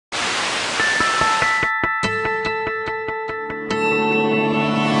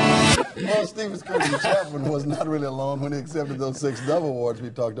Stevens' Curtis Chapman was not really alone when he accepted those 6 Dove Awards we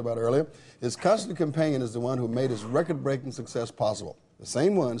talked about earlier. His constant companion is the one who made his record-breaking success possible. The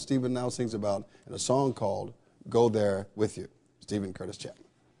same one Stephen now sings about in a song called Go There With You. Stephen Curtis Chapman.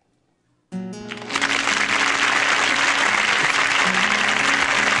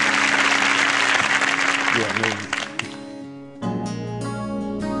 Yeah, maybe.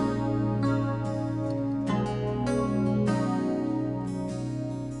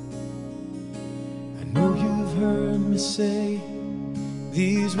 I know you've heard me say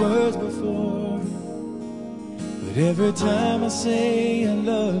these words before, but every time I say I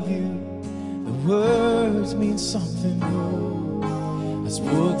love you, the words mean something more. I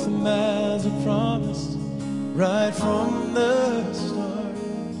spoke them as I promised right from the start.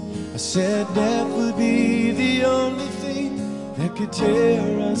 I said death would be the only thing that could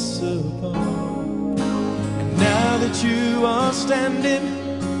tear us apart. And now that you are standing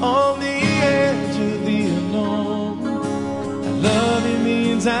on the edge of the unknown, love it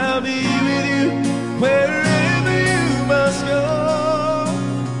means I'll be with you wherever you must go.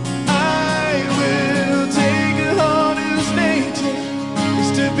 I will take a heart whose nature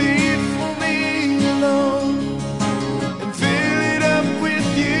is to be for me alone, and fill it up with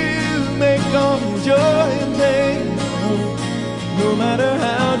you, make all your joy and pain known. No matter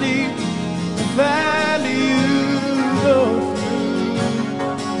how deep the valley you go through,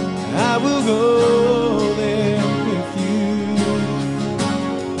 I will go there with you.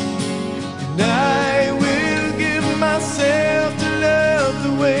 And I will give myself to love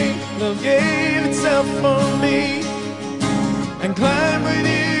the way love gave itself for me, and climb with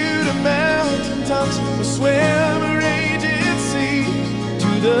you to mountaintops, or swim a raging sea, to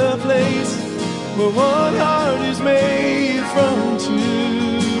the place where one heart is made from two.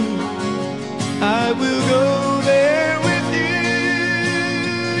 I will go there with you,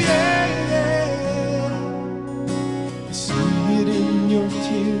 yeah, yeah. I see it in your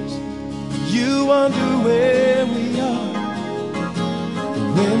tears. You wonder where we are. The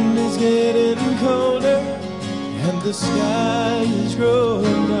wind is getting colder and the sky is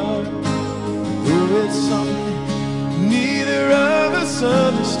growing dark. Though it's something neither of us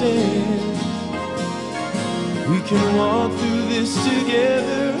understands, we can walk through this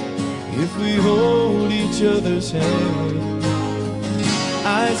together if we hold each other's hand.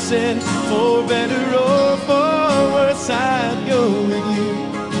 I said, for better or for worse, I'd go with you.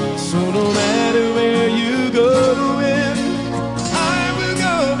 So no matter where you go to win, I will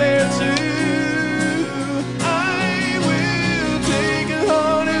go there too. I will take a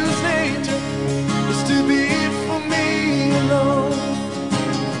heart whose nature is to be for me alone,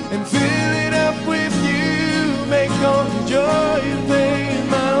 and fill it up with you, make all the joy and pain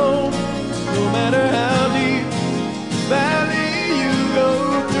my own. No matter how deep the valley you go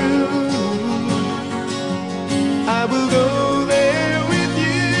through, I will go there with you.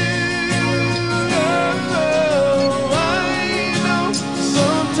 Oh, I know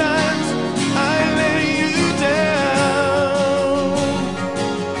sometimes I let you down,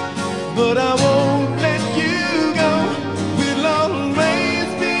 but I won't let you go. We'll always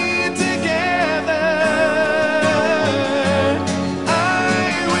be together. I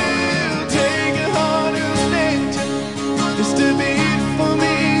will take a heart whose nature is to be for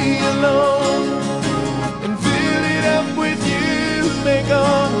me alone, and fill it up with you, make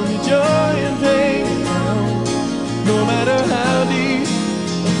all the joy and pain known. No matter how deep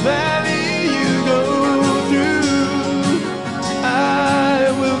the valley you go through, I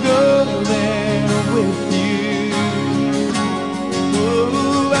will go there with you.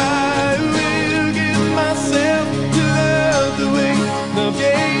 Oh, I will give myself to love the way love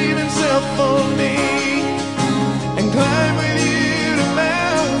gave himself for me, and climb with you to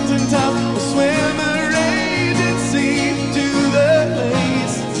mountaintop, or swim a raging sea, to the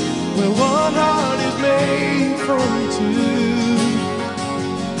place where one heart is made from two.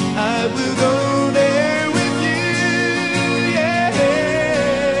 I will go